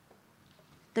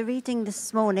The reading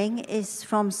this morning is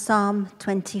from Psalm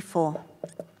 24.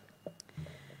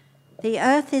 The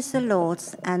earth is the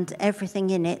Lord's and everything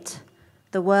in it,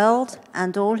 the world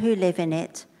and all who live in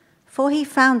it, for he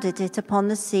founded it upon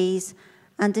the seas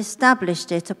and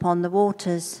established it upon the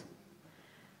waters.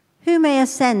 Who may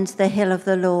ascend the hill of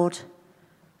the Lord?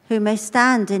 Who may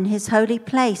stand in his holy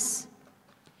place?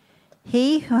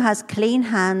 He who has clean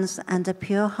hands and a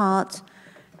pure heart,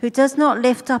 who does not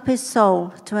lift up his soul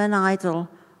to an idol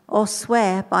or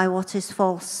swear by what is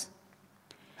false.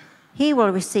 He will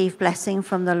receive blessing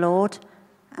from the Lord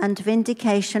and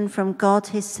vindication from God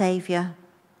his Saviour.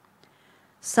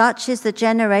 Such is the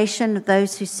generation of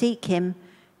those who seek him,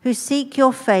 who seek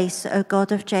your face, O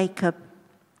God of Jacob.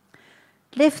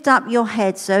 Lift up your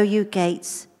heads, O you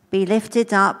gates, be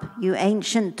lifted up, you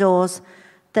ancient doors,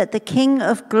 that the King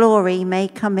of glory may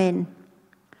come in.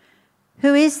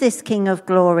 Who is this King of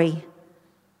glory?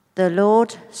 The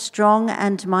Lord strong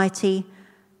and mighty,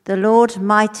 the Lord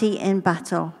mighty in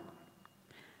battle.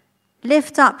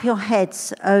 Lift up your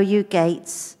heads, O you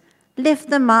gates, lift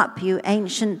them up, you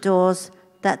ancient doors,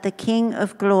 that the King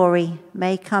of glory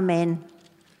may come in.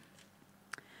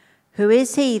 Who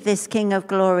is he, this King of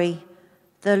glory?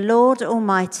 The Lord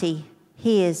Almighty,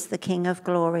 he is the King of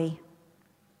glory.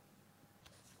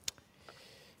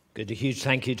 Good, a huge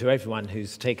thank you to everyone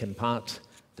who's taken part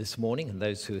this morning and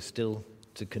those who are still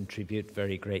to contribute.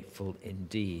 Very grateful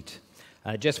indeed.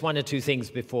 Just one or two things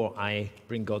before I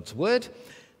bring God's word.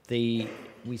 We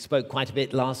spoke quite a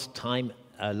bit last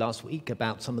week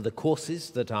about some of the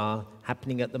courses that are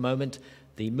happening at the moment.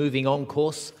 The Moving On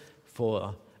course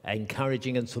for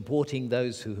encouraging and supporting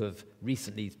those who have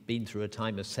recently been through a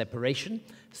time of separation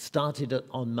started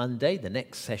on Monday, the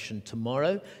next session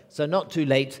tomorrow. So not too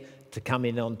late to come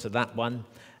in onto that one.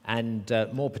 And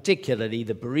more particularly,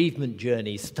 the bereavement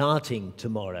journey starting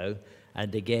tomorrow.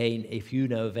 And again, if you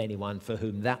know of anyone for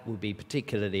whom that would be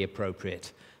particularly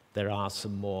appropriate, there are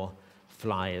some more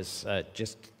flyers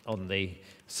just on the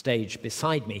stage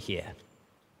beside me here.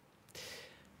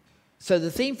 So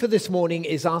the theme for this morning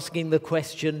is asking the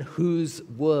question, whose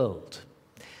world?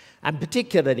 And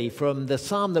particularly from the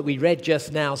psalm that we read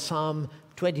just now, Psalm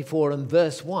 24 and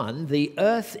verse 1, the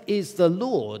earth is the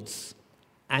Lord's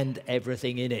and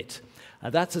everything in it.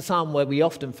 That's a psalm where we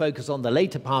often focus on the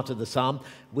later part of the psalm,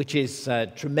 which is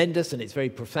tremendous and it's very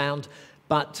profound,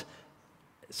 but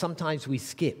sometimes we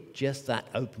skip just that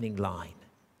opening line.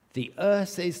 The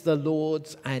earth is the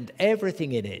Lord's and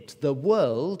everything in it, the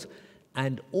world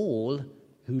and all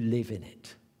who live in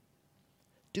it.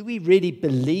 Do we really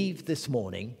believe this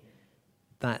morning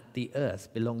that the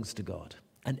earth belongs to God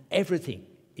and everything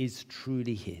is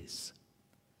truly his?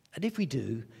 And if we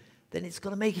do, then it's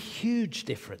going to make a huge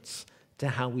difference to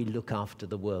how we look after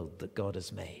the world that God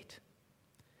has made.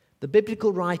 The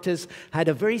biblical writers had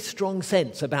a very strong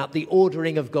sense about the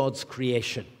ordering of God's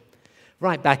creation.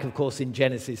 Right back, of course, in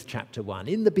Genesis chapter 1.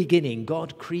 In the beginning,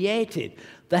 God created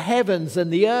the heavens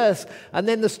and the earth, and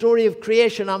then the story of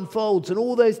creation unfolds, and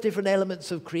all those different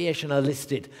elements of creation are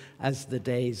listed as the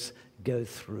days go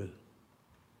through.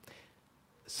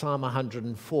 Psalm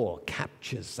 104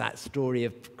 captures that story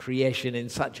of creation in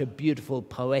such a beautiful,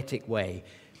 poetic way.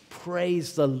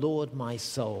 Praise the Lord, my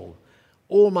soul.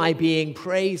 All my being,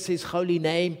 praise his holy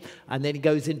name. And then he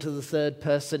goes into the third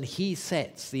person. He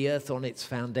sets the earth on its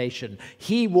foundation.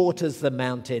 He waters the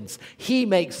mountains. He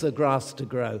makes the grass to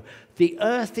grow. The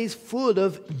earth is full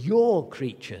of your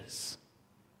creatures.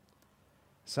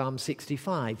 Psalm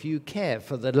 65, you care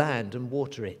for the land and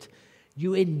water it.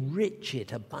 You enrich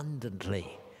it abundantly.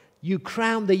 You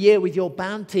crown the year with your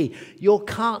bounty. Your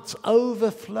carts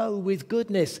overflow with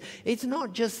goodness. It's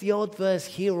not just the odd verse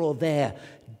here or there.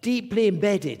 Deeply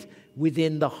embedded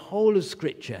within the whole of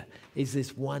Scripture is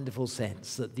this wonderful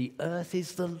sense that the earth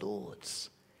is the Lord's.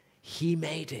 He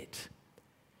made it.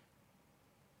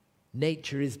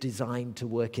 Nature is designed to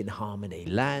work in harmony.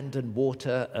 Land and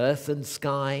water, earth and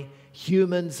sky,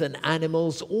 humans and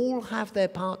animals all have their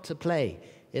part to play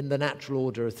in the natural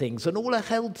order of things, and all are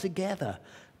held together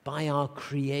by our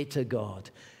Creator God,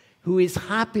 who is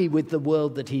happy with the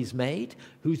world that he's made,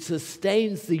 who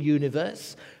sustains the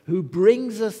universe, who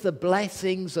brings us the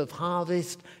blessings of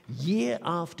harvest year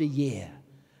after year,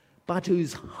 but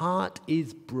whose heart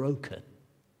is broken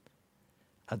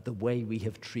at the way we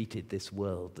have treated this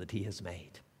world that he has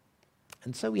made.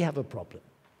 And so we have a problem.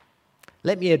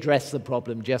 Let me address the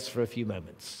problem just for a few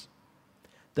moments.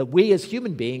 That we as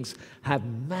human beings have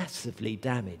massively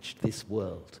damaged this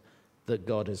world that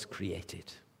God has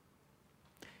created.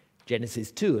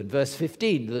 Genesis 2 and verse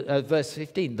 15,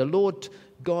 the Lord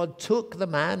God took the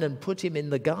man and put him in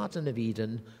the Garden of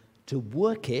Eden to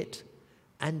work it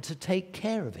and to take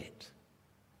care of it.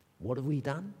 What have we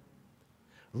done?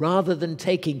 Rather than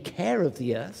taking care of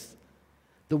the earth,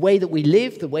 the way that we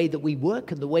live, the way that we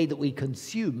work, and the way that we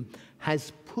consume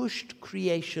has pushed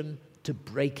creation to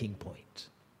breaking point.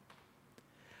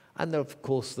 And of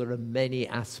course, there are many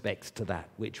aspects to that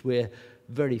which we're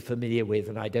very familiar with,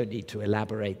 and I don't need to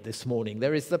elaborate this morning.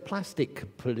 There is the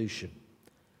plastic pollution,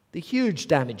 the huge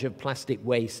damage of plastic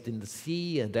waste in the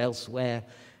sea and elsewhere,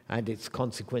 and its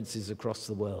consequences across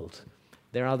the world.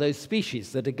 There are those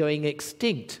species that are going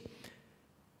extinct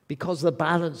because the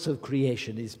balance of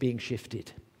creation is being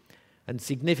shifted, and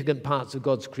significant parts of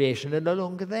God's creation are no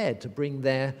longer there to bring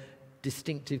their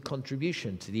distinctive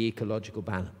contribution to the ecological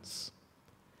balance.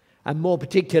 And more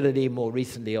particularly, more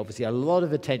recently, obviously, a lot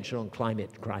of attention on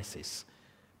climate crisis,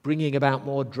 bringing about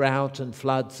more drought and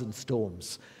floods and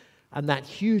storms, and that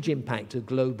huge impact of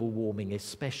global warming,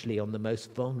 especially on the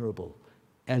most vulnerable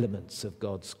elements of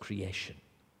God's creation.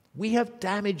 We have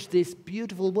damaged this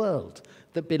beautiful world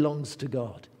that belongs to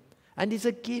God and is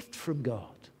a gift from God.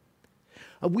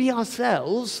 And we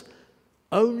ourselves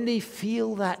only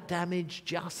feel that damage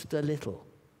just a little.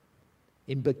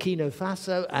 In Burkina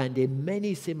Faso and in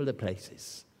many similar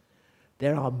places,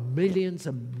 there are millions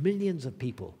and millions of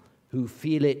people who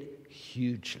feel it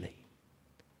hugely.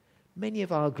 Many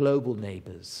of our global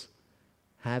neighbors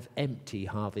have empty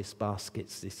harvest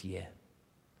baskets this year.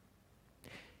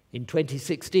 In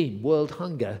 2016, world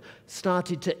hunger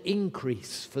started to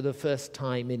increase for the first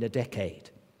time in a decade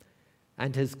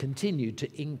and has continued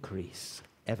to increase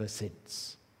ever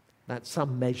since. That's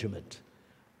some measurement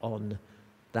on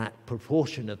that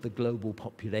proportion of the global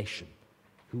population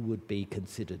who would be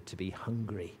considered to be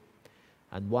hungry.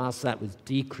 And whilst that was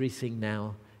decreasing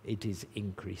now, it is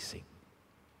increasing.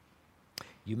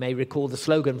 You may recall the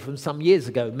slogan from some years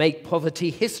ago, "Make poverty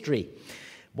history."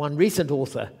 One recent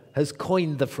author has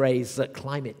coined the phrase that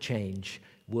climate change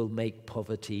will make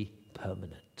poverty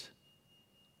permanent.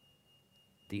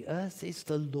 The earth is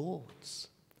the Lord's.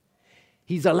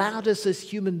 He's allowed us as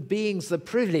human beings the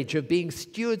privilege of being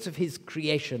stewards of his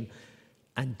creation,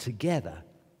 and together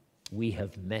we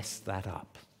have messed that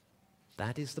up.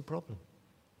 That is the problem.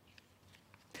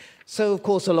 So, of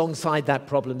course, alongside that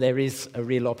problem, there is a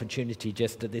real opportunity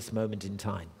just at this moment in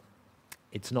time.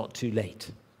 It's not too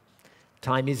late.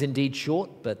 Time is indeed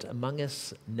short, but among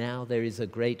us now there is a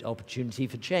great opportunity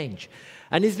for change.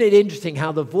 And isn't it interesting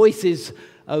how the voices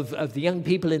of the young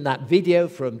people in that video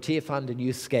from Tearfund and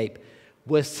Youthscape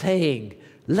were saying,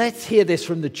 let's hear this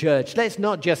from the church. Let's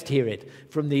not just hear it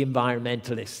from the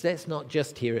environmentalists. Let's not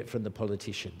just hear it from the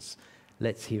politicians.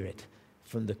 Let's hear it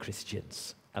from the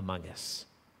Christians among us.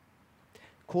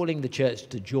 Calling the church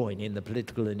to join in the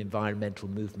political and environmental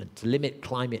movement to limit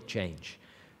climate change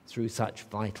through such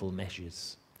vital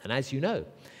measures. And as you know,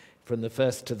 from the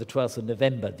 1st to the 12th of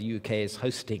November, the UK is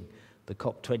hosting the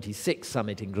COP26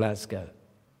 summit in Glasgow.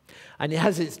 And it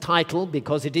has its title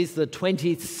because it is the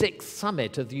 26th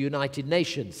summit of the United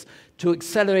Nations to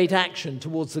accelerate action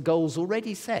towards the goals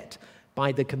already set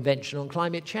by the Convention on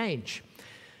Climate Change.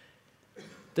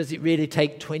 Does it really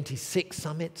take 26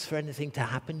 summits for anything to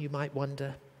happen, you might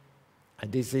wonder?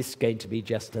 And is this going to be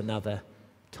just another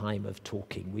time of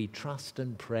talking? We trust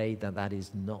and pray that that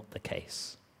is not the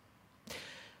case.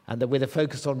 And that with a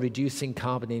focus on reducing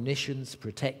carbon emissions,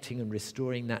 protecting and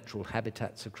restoring natural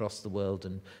habitats across the world,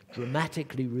 and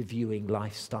dramatically reviewing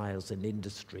lifestyles and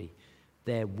industry,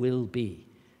 there will be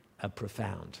a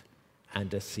profound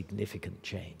and a significant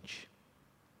change.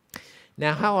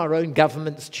 Now, how our own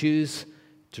governments choose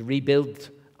to rebuild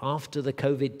after the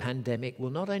COVID pandemic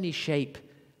will not only shape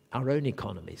our own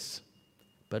economies,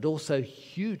 but also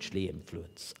hugely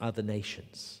influence other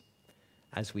nations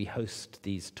as we host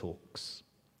these talks.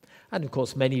 And of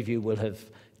course, many of you will have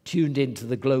tuned into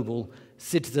the Global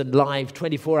Citizen Live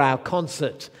 24-hour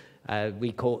concert.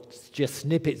 We caught just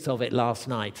snippets of it last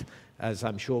night, as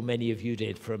I'm sure many of you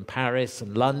did, from Paris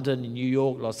and London, New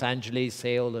York, Los Angeles,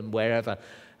 Seoul, and wherever.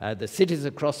 The cities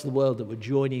across the world that were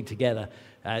joining together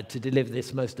to deliver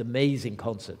this most amazing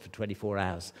concert for 24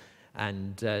 hours.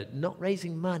 And not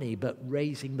raising money, but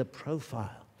raising the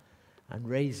profile and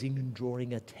raising and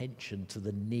drawing attention to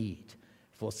the need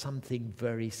for something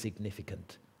very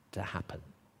significant to happen.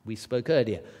 We spoke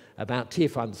earlier about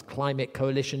Tearfund's Climate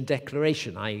Coalition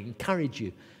Declaration. I encourage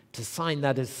you to sign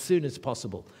that as soon as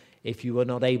possible if you were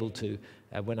not able to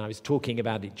when I was talking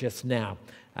about it just now.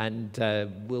 And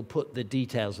we'll put the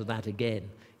details of that again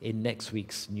in next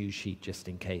week's news sheet, just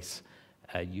in case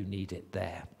you need it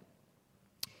there.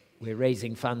 We're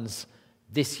raising funds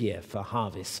this year for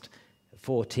Harvest,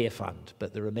 for Tearfund,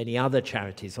 but there are many other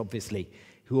charities, obviously,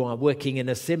 who are working in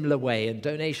a similar way, and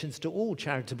donations to all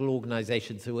charitable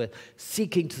organizations who are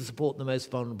seeking to support the most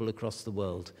vulnerable across the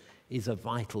world is a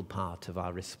vital part of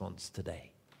our response today.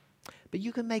 But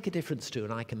you can make a difference too,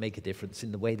 and I can make a difference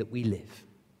in the way that we live.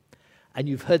 And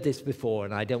you've heard this before,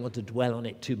 and I don't want to dwell on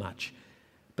it too much,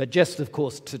 but just, of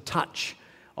course, to touch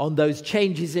on those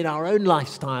changes in our own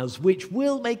lifestyles which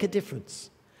will make a difference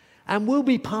and will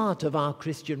be part of our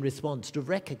Christian response to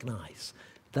recognize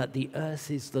that the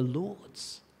earth is the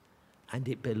Lord's and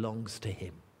it belongs to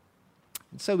Him.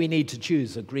 And so we need to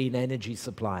choose a green energy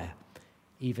supplier,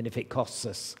 even if it costs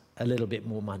us a little bit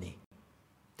more money.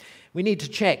 We need to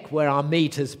check where our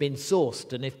meat has been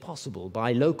sourced, and if possible,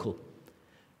 buy local.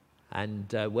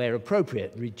 And where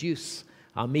appropriate, reduce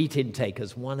our meat intake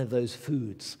as one of those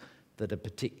foods that are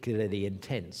particularly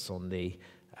intense on the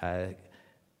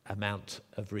amount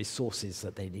of resources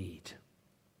that they need.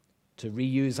 To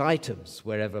reuse items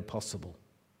wherever possible.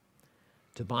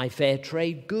 To buy fair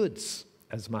trade goods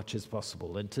as much as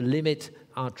possible, and to limit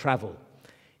our travel.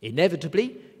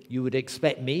 Inevitably, you would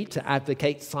expect me to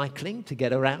advocate cycling to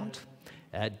get around.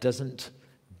 It doesn't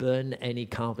burn any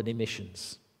carbon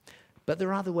emissions. But there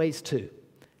are other ways too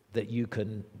that you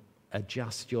can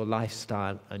adjust your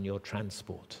lifestyle and your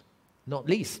transport, not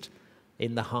least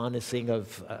in the harnessing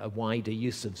of a wider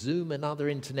use of Zoom and other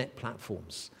internet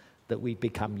platforms that we've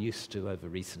become used to over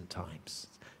recent times.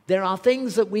 There are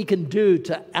things that we can do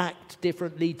to act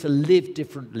differently, to live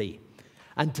differently,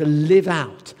 and to live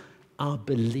out our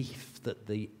belief that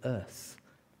the earth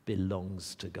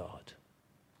belongs to God.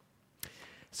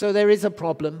 So there is a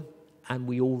problem, and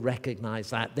we all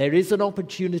recognize that. There is an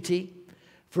opportunity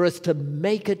for us to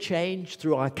make a change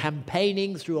through our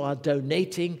campaigning, through our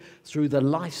donating, through the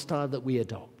lifestyle that we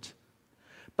adopt.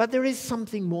 But there is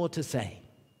something more to say,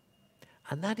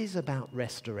 and that is about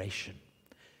restoration.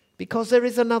 Because there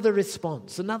is another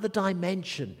response, another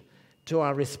dimension to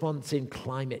our response in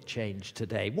climate change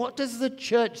today. What does the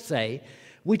church say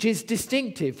which is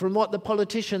distinctive from what the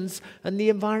politicians and the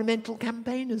environmental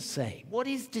campaigners say? What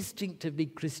is distinctively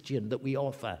Christian that we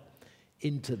offer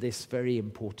into this very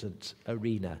important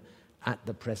arena at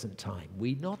the present time?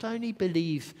 We not only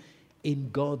believe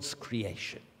in God's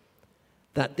creation,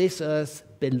 that this earth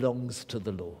belongs to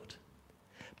the Lord,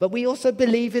 but we also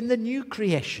believe in the new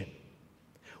creation.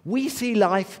 We see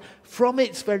life from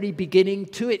its very beginning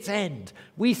to its end.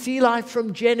 We see life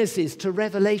from Genesis to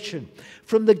Revelation,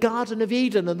 from the Garden of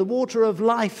Eden and the water of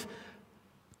life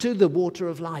to the water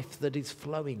of life that is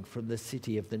flowing from the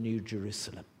city of the New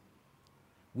Jerusalem.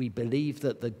 We believe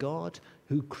that the God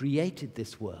who created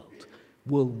this world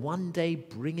will one day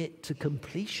bring it to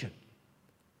completion,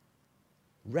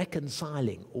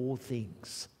 reconciling all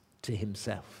things to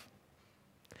Himself.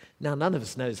 Now, none of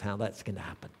us knows how that's going to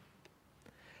happen.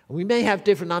 We may have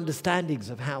different understandings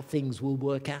of how things will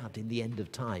work out in the end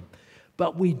of time,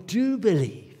 but we do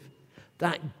believe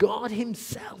that God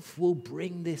Himself will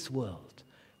bring this world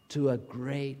to a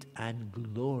great and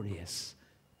glorious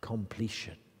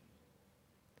completion.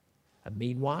 And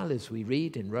meanwhile, as we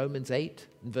read in Romans 8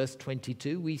 and verse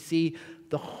 22, we see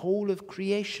the whole of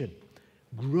creation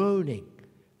groaning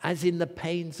as in the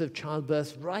pains of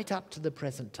childbirth right up to the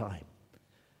present time.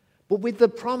 But with the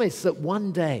promise that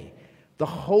one day the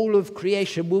whole of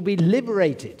creation will be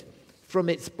liberated from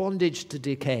its bondage to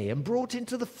decay and brought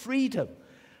into the freedom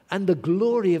and the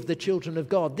glory of the children of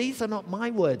God. These are not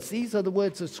my words. These are the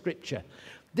words of Scripture.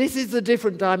 This is the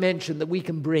different dimension that we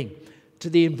can bring to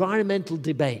the environmental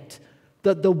debate,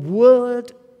 that the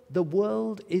world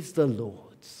is the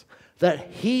Lord's, that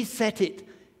He set it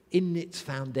in its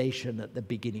foundation at the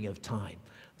beginning of time,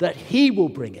 that He will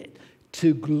bring it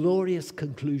to glorious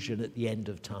conclusion at the end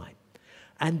of time.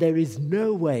 And there is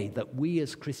no way that we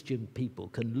as Christian people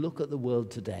can look at the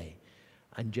world today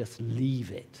and just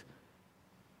leave it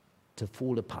to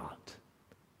fall apart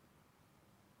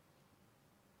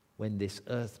when this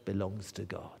earth belongs to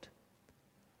God.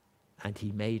 And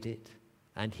He made it,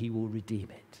 and He will redeem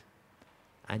it.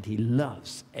 And He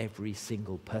loves every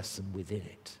single person within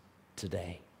it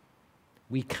today.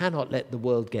 We cannot let the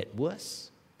world get worse.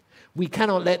 We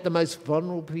cannot let the most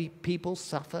vulnerable people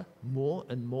suffer more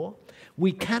and more.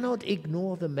 We cannot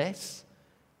ignore the mess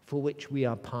for which we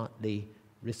are partly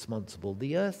responsible.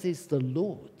 The earth is the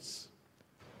Lord's,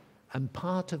 and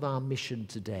part of our mission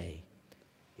today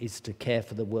is to care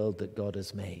for the world that God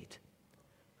has made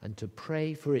and to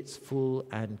pray for its full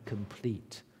and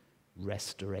complete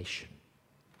restoration.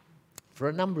 For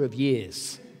a number of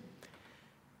years,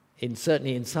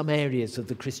 certainly in some areas of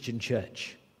the Christian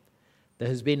church, there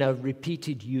has been a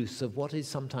repeated use of what is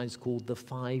sometimes called the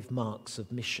 5 marks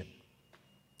of mission.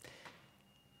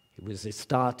 It was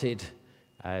started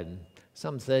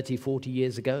some 30, 40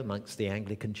 years ago amongst the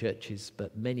Anglican churches,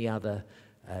 but many other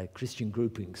Christian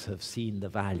groupings have seen the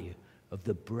value of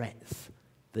the breadth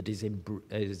that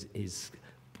is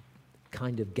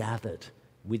kind of gathered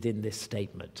within this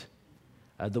statement.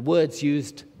 The words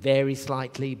used vary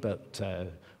slightly, but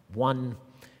one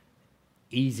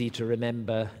easy to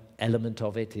remember element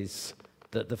of it is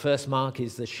that the first mark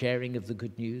is the sharing of the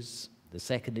good news. The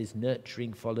second is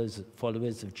nurturing followers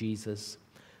of Jesus.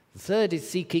 The third is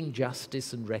seeking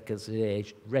justice and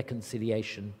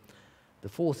reconciliation. The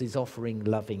fourth is offering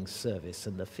loving service.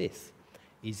 And the fifth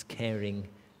is caring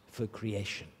for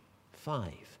creation.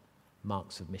 5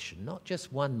 marks of mission, not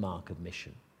just one mark of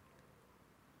mission.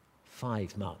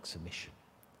 5 marks of mission.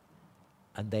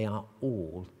 And they are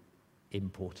all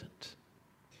important.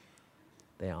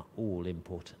 They are all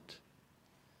important.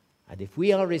 And if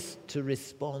we are to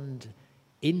respond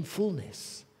in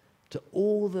fullness to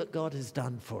all that God has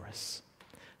done for us,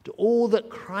 to all that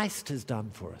Christ has done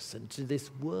for us, and to this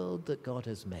world that God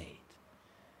has made,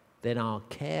 then our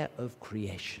care of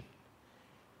creation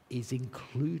is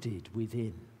included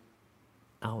within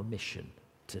our mission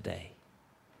today.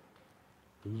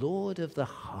 Lord of the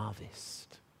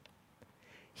harvest,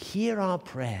 hear our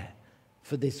prayer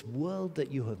for this world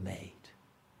that you have made.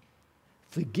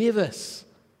 Forgive us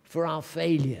for our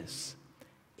failures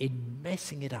in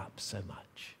messing it up so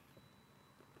much.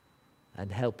 And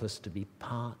help us to be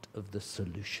part of the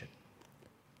solution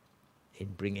in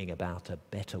bringing about a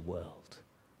better world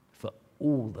for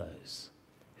all those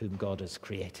whom God has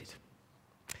created.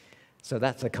 So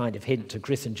that's a kind of hint to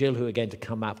Chris and Jill, who are going to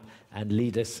come up and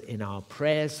lead us in our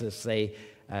prayers as they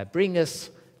bring us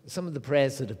some of the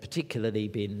prayers that have particularly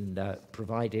been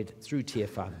provided through Tear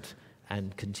Fund,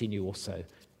 and continue also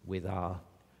with our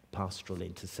pastoral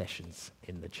intercessions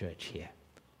in the church here.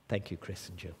 Thank you, Chris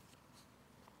and Jill.